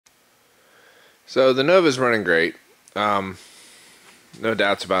So the Nova's running great. No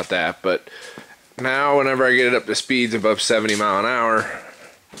doubts about that. But now whenever I get it up to speeds above 70 mile an hour,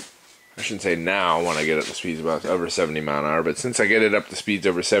 I shouldn't say now when I get up to speeds about over 70 mile an hour, but since I get it up to speeds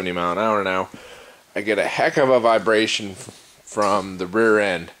over 70 mile an hour now, I get a heck of a vibration from the rear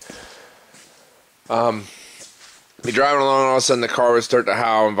end. Be driving along, all of a sudden the car would start to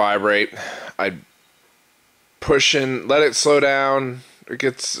howl and vibrate. I'd push in, let it slow down. It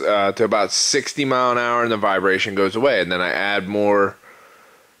gets to about 60 mile an hour and the vibration goes away. And then I add more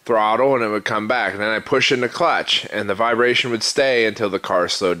throttle and it would come back. And then I push in the clutch and the vibration would stay until the car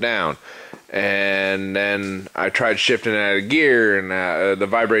slowed down. And then I tried shifting it out of gear and the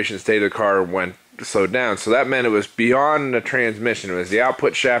vibration stayed, the car slowed down. So that meant it was beyond the transmission. It was the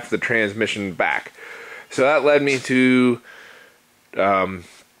output shaft of the transmission back. So that led me to the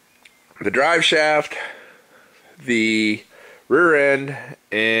drive shaft, the rear end,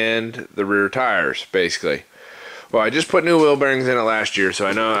 and the rear tires, basically. Well, I just put new wheel bearings in it last year, so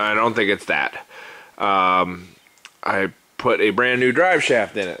I don't think it's that. I put a brand new drive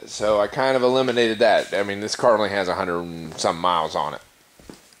shaft in it, so I kind of eliminated that. I mean, this car only has 100 and some miles on it.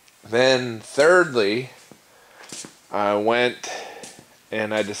 Then, thirdly, I went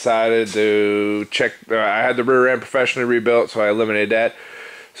and I decided to check. I had the rear end professionally rebuilt, so I eliminated that.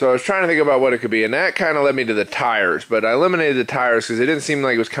 So I was trying to think about what it could be, and that kind of led me to the tires. But I eliminated the tires because it didn't seem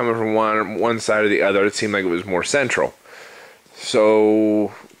like it was coming from one side or the other. It seemed like it was more central.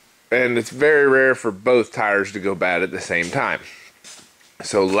 So, and it's very rare for both tires to go bad at the same time.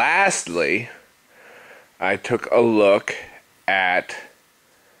 So lastly, I took a look at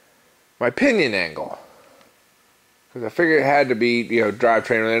my pinion angle, because I figured it had to be,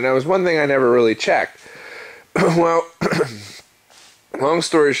 drivetrain related. And that was one thing I never really checked. Well, long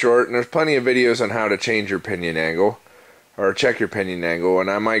story short, and there's plenty of videos on how to change your pinion angle, or check your pinion angle, and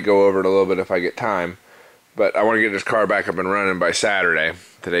I might go over it a little bit if I get time. But I want to get this car back up and running by Saturday.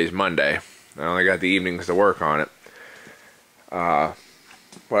 Today's Monday. I only got the evenings to work on it.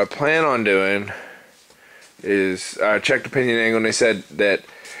 What I plan on doing is check the pinion angle, and they said that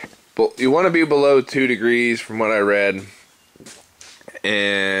you want to be below 2 degrees from what I read,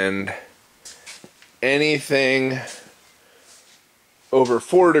 and anything over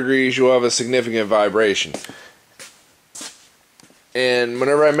 4 degrees you'll have a significant vibration. And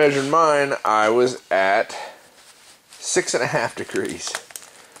whenever I measured mine, I was at 6.5 degrees.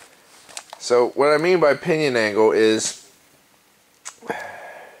 So what I mean by pinion angle is,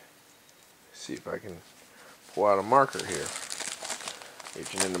 see if I can pull out a marker here.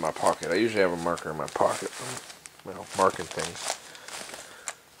 Reaching into my pocket. I usually have a marker in my pocket. Well, marking things.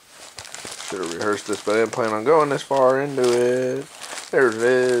 Should have rehearsed this, but I didn't plan on going this far into it. There it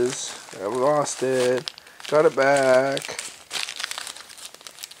is. I lost it. Got it back.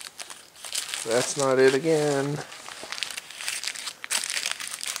 That's not it again.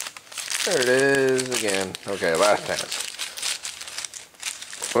 There it is again. Okay, last chance.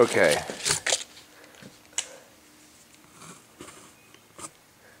 Okay.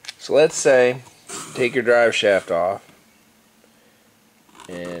 So let's say, take your drive shaft off,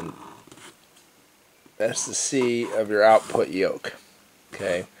 and that's the C of your output yoke.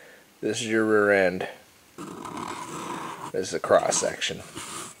 Okay, this is your rear end. This is the cross section.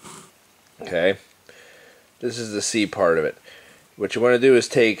 Okay, this is the C part of it. What you want to do is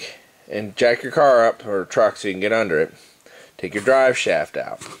take and jack your car up, or truck, so you can get under it. Take your drive shaft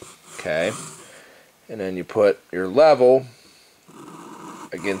out. Okay, and then you put your level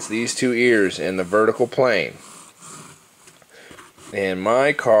against these two ears in the vertical plane. And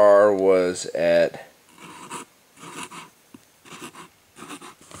my car was at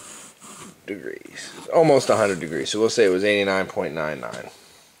degrees, almost 100 degrees, so we'll say it was 89.99.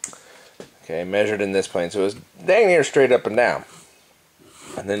 okay, measured in this plane, so it was dang near straight up and down.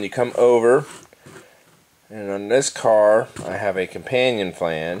 And then you come over, and on this car I have a companion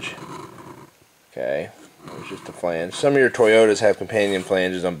flange. Okay, it's just a flange. Some of your Toyotas have companion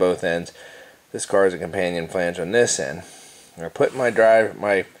flanges on both ends. This car has a companion flange on this end. I put my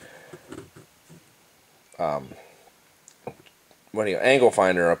angle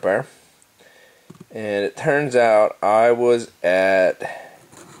finder up there, and it turns out I was at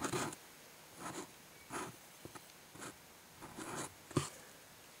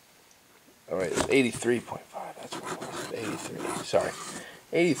 83.5. That's what it was. 83. Sorry,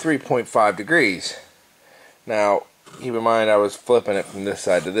 83.5 degrees. Now, keep in mind I was flipping it from this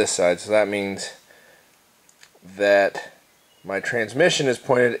side to this side, so that means that my transmission is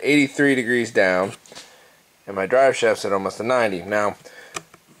pointed 83 degrees down, and my drive shaft's at almost a 90. Now,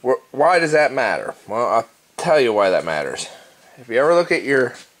 why does that matter? Well, I'll tell you why that matters. If you ever look at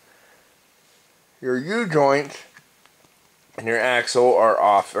your your U-joint and your axle are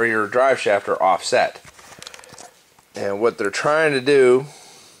off, or your drive shaft are offset. And what they're trying to do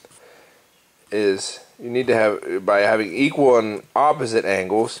is you need to have, by having equal and opposite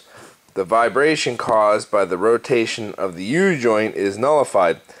angles, the vibration caused by the rotation of the U-joint is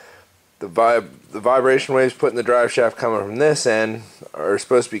nullified. The vibration waves put in the drive shaft coming from this end are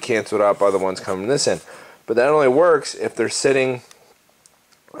supposed to be canceled out by the ones coming from this end. But that only works if they're sitting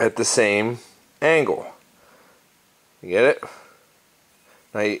at the same angle. You get it?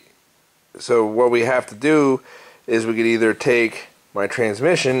 Now, so what we have to do is we could either take my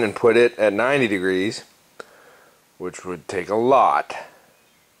transmission and put it at 90 degrees, which would take a lot.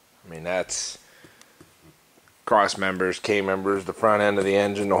 I mean, that's cross members, K members, the front end of the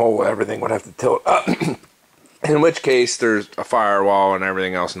engine, the whole everything would have to tilt up. In which case there's a firewall and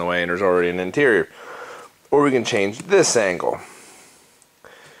everything else in the way and there's already an interior. Or we can change this angle.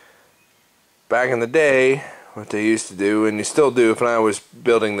 Back in the day, what they used to do, and you still do, if I was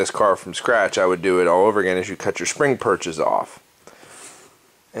building this car from scratch, I would do it all over again, is you cut your spring perches off.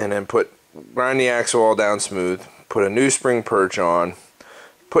 And then grind the axle all down smooth, put a new spring perch on,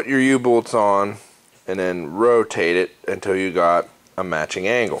 put your U-bolts on, and then rotate it until you got a matching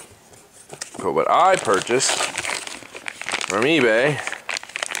angle. But what I purchased from eBay,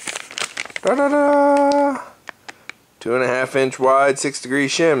 2.5 inch wide, 6-degree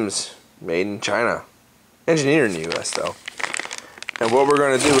shims, made in China, engineered in the US though. And what we're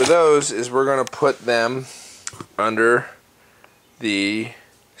going to do with those is we're going to put them under the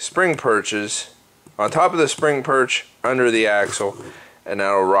spring perches, on top of the spring perch, under the axle, and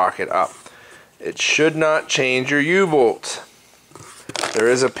that'll rock it up. It should not change your U-bolts. There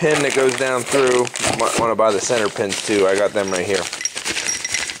is a pin that goes down through. You might want to buy the center pins too. I got them right here.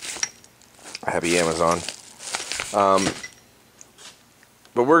 Happy Amazon.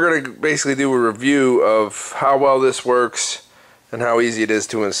 But we're going to basically do a review of how well this works and how easy it is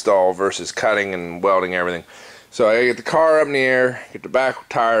to install versus cutting and welding everything. So I get the car up in the air, get the back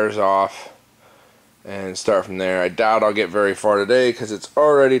tires off, and start from there. I doubt I'll get very far today because it's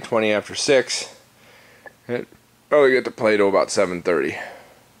already 20 after 6. And probably get to Plato about 7:30.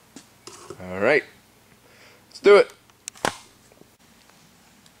 Alright, let's do it.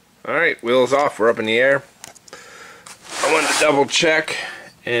 Alright, wheels off, we're up in the air. I wanted to double check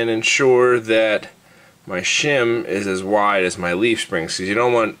and ensure that my shim is as wide as my leaf springs, because you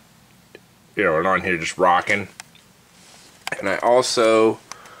don't want, it on here just rocking. And I also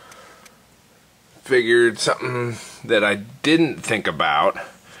figured something that I didn't think about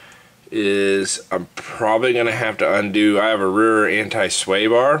is I'm probably going to have to undo, I have a rear anti-sway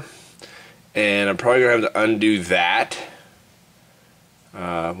bar, and I'm probably going to have to undo that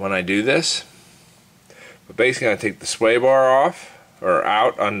when I do this. But basically I'm going to take the sway bar off, or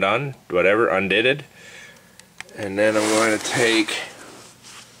out, undone, whatever, undid it. And then I'm going to take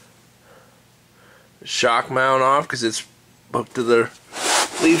the shock mount off because it's hooked to the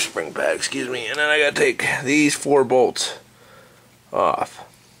leaf spring pad, excuse me. And then I got to take these 4 bolts off.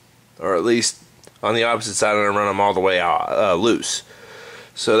 Or at least on the opposite side, I'm going to run them all the way out, loose.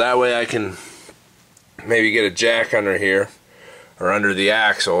 So that way I can maybe get a jack under here, or under the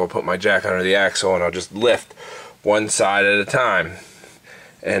axle. I'll put my jack under the axle and I'll just lift one side at a time.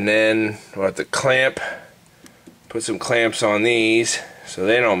 And then we'll have to clamp, put some clamps on these so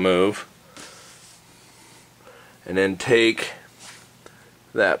they don't move. And then take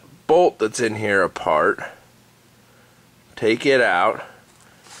that bolt that's in here apart, take it out,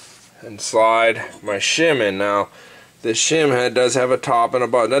 and slide my shim in. Now, this shim head does have a top and a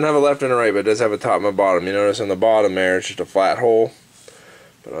bottom. It doesn't have a left and a right, but it does have a top and a bottom. You notice on the bottom there, it's just a flat hole.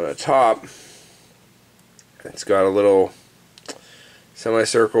 But on the top, it's got a little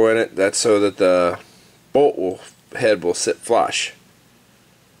semicircle in it. That's so that the head will sit flush.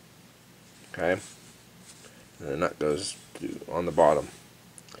 Okay? And the nut goes on the bottom.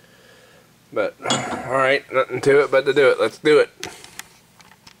 But, alright, nothing to it but to do it. Let's do it.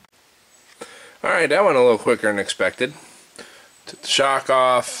 Alright, that went a little quicker than expected. Took the shock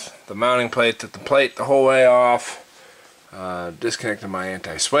off, the mounting plate, took the plate the whole way off, disconnected my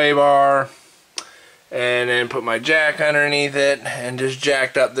anti-sway bar, and then put my jack underneath it and just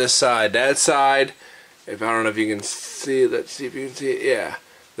jacked up this side. That side, if I don't know if you can see, let's see if you can see it, yeah.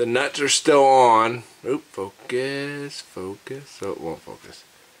 The nuts are still on. Oop, focus, focus. Oh, it won't focus.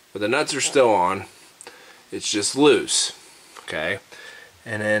 But the nuts are still on. It's just loose. Okay?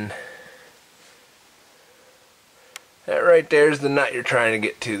 And then that right there is the nut you're trying to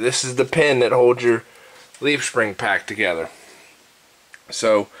get to. This is the pin that holds your leaf spring pack together.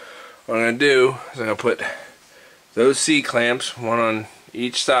 So what I'm going to do is I'm going to put those C-clamps, one on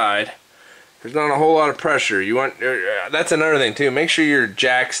each side, there's not a whole lot of pressure. You want that's another thing too. Make sure your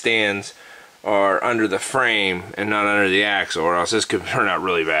jack stands are under the frame and not under the axle, or else this could turn out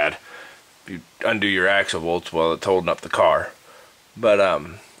really bad if you undo your axle bolts while it's holding up the car. But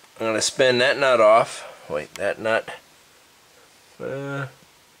I'm gonna spin that nut off. Wait, that nut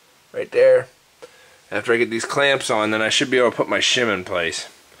right there. After I get these clamps on, then I should be able to put my shim in place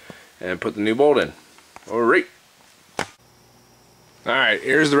and put the new bolt in. Alright. Alright,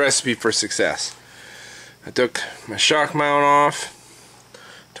 here's the recipe for success. I took my shock mount off,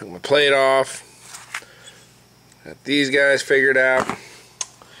 took my plate off, got these guys figured out,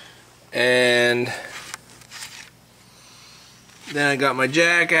 and then I got my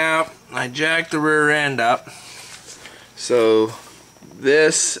jack out. I jacked the rear end up, so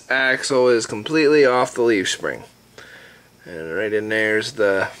this axle is completely off the leaf spring, and right in there's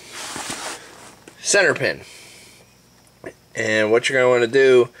the center pin. And what you're going to want to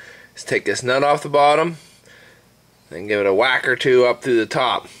do is take this nut off the bottom and give it a whack or two up through the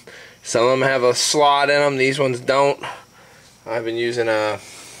top. Some of them have a slot in them, these ones don't. I've been using a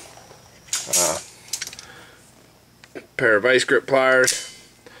pair of vice grip pliers,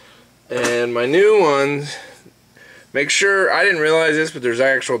 and my new ones, make sure, I didn't realize this, but there's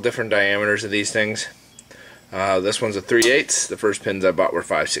actual different diameters of these things. This one's a 3/8. The first pins I bought were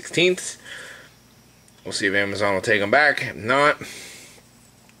 5/16. We'll see if Amazon will take them back. If not,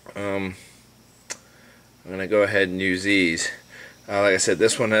 I'm gonna go ahead and use these. Like I said,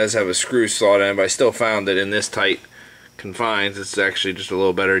 this one does have a screw slot in it, but I still found that in this tight confines, it's actually just a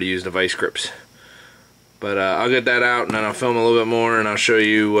little better to use the vice grips. But I'll get that out, and then I'll film a little bit more, and I'll show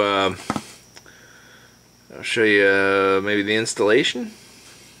you. Maybe the installation.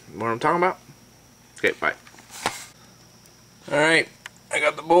 What I'm talking about. Okay, bye. All right, I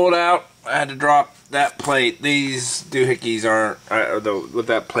got the bolt out. I had to drop that plate. These doohickeys aren't with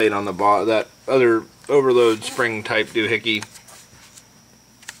that plate on the bottom. That other overload spring type doohickey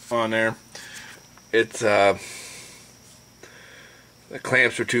on there. It's the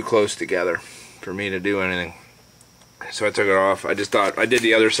clamps are too close together for me to do anything. So I took it off. I just thought I did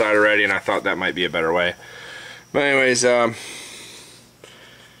the other side already, and I thought that might be a better way. But anyways,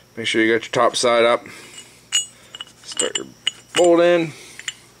 make sure you got your top side up. Start your bolt in.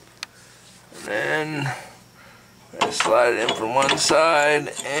 And then slide it in from one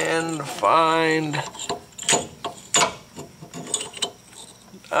side and find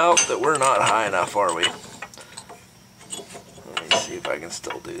out that we're not high enough, are we? Let me see if I can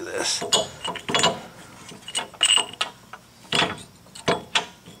still do this.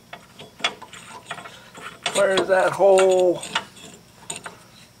 Where's that hole?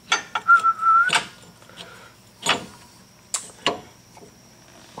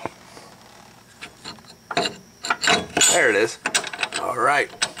 There it is.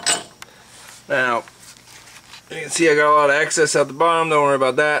 Alright. Now, you can see I got a lot of excess at the bottom. Don't worry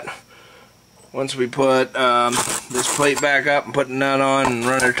about that. Once we put this plate back up and put the nut on and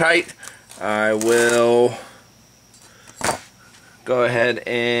run her tight, I will go ahead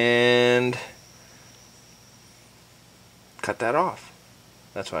and cut that off.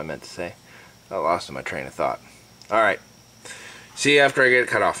 That's what I meant to say. I lost in my train of thought. Alright. See you after I get it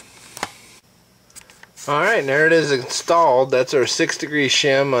cut off. Alright, and there it is installed. That's our 6-degree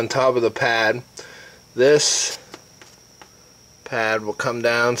shim on top of the pad. This pad will come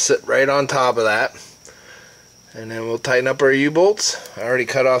down, sit right on top of that. And then we'll tighten up our U-bolts. I already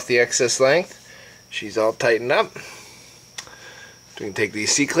cut off the excess length. She's all tightened up. We can take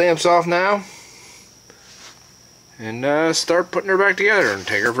these C-clamps off now and start putting her back together and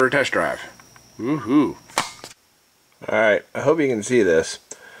take her for a test drive. Woohoo! Alright, I hope you can see this.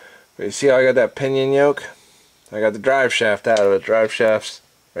 But you see how I got that pinion yoke? I got the drive shaft out of it. Drive shaft's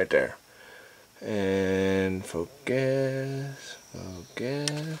right there. And focus.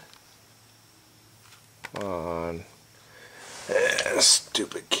 Come on.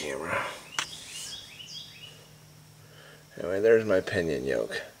 Stupid camera. Anyway, there's my pinion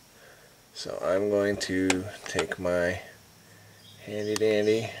yoke. So I'm going to take my handy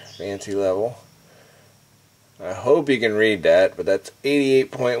dandy fancy level. I hope you can read that, but that's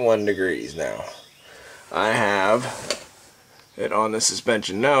 88.1 degrees now. I have it on the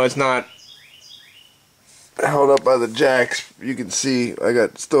suspension. No, it's not held up by the jacks. You can see I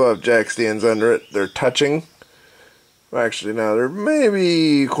still have jack stands under it. They're touching. Well, actually, no, they're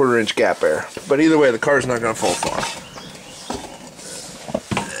maybe 1/4 inch gap there. But either way, the car's not going to fall far.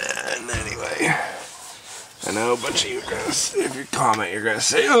 And anyway, I know a bunch of you guys, if you comment, you're going to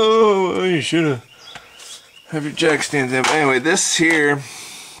say, oh, you should have your jack stands in. But anyway, this here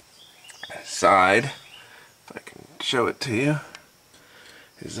side, if I can show it to you,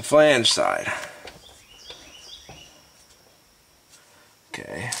 is the flange side.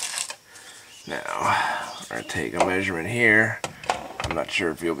 Okay, now we're going to take a measurement here. I'm not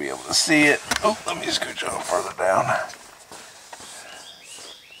sure if you'll be able to see it. Oh, let me scooch a little further down.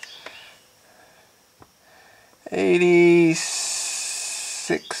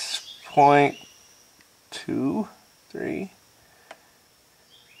 86.23.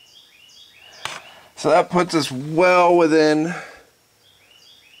 So that puts us well within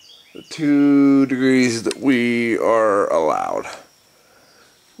the 2 degrees that we are allowed.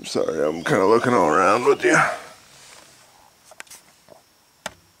 I'm sorry, I'm kind of looking all around with you.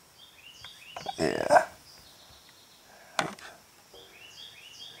 Yeah.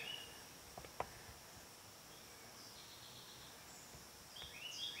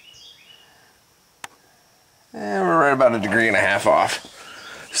 And we're right about 1.5 degrees off.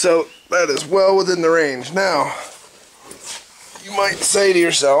 So that is well within the range. Now, you might say to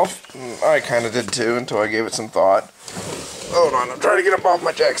yourself, I kind of did too until I gave it some thought. Hold on, I'm trying to get up off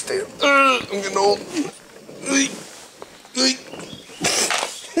my jack stand. I'm getting old.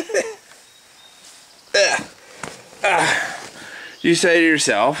 You say to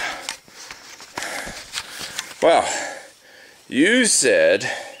yourself, well, you said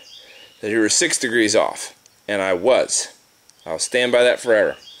that you were 6 degrees off, and I was. I'll stand by that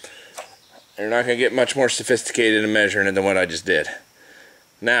forever. You're not going to get much more sophisticated in measuring it than what I just did.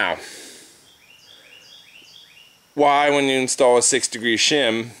 Now, why, when you install a 6 degree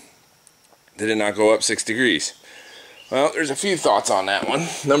shim, did it not go up 6 degrees? Well, there's a few thoughts on that one.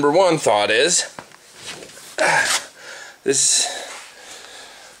 Number one thought is,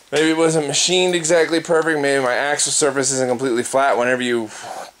 maybe it wasn't machined exactly perfect. Maybe my axle surface isn't completely flat. Whenever you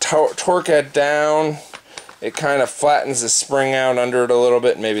torque it down, it kind of flattens the spring out under it a little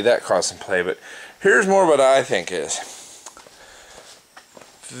bit. Maybe that caused some play. But here's more what I think is.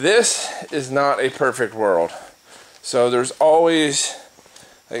 This is not a perfect world. So there's always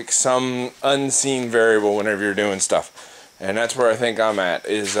like some unseen variable whenever you're doing stuff. And that's where I think I'm at.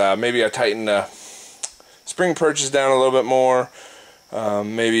 Is maybe I tighten the spring perches down a little bit more.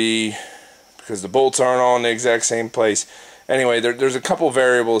 Maybe because the bolts aren't all in the exact same place. Anyway, there's a couple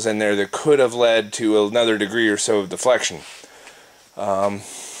variables in there that could have led to another degree or so of deflection. But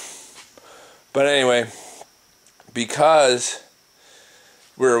anyway, because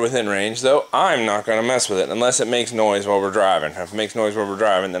we're within range, though, I'm not going to mess with it unless it makes noise while we're driving. If it makes noise while we're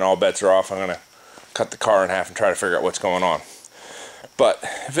driving, then all bets are off. I'm going to cut the car in half and try to figure out what's going on. But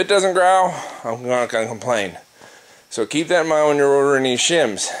if it doesn't growl, I'm not going to complain. So keep that in mind when you're ordering these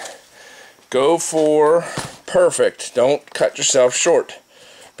shims. Go for perfect. Don't cut yourself short,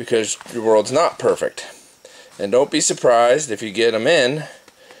 because your world's not perfect. And don't be surprised if you get them in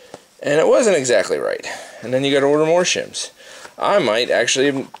and it wasn't exactly right, and then you got to order more shims. I might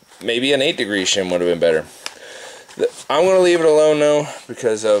actually, maybe an 8 degree shim would have been better. I'm going to leave it alone though,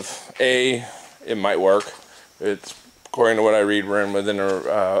 because of A, it might work. It's, according to what I read, we're within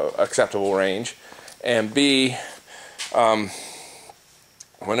a acceptable range, and B,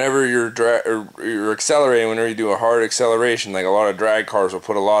 whenever you're accelerating, whenever you do a hard acceleration, like a lot of drag cars will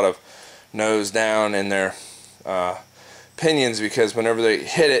put a lot of nose down in their pinions, because whenever they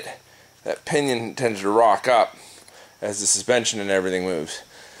hit it, that pinion tends to rock up as the suspension and everything moves.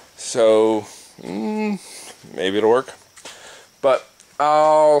 So maybe it'll work, but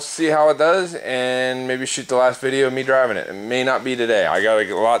I'll see how it does, and maybe shoot the last video of me driving it. It may not be today. I got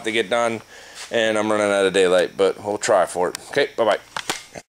a lot to get done, and I'm running out of daylight, but we'll try for it. Okay, bye-bye.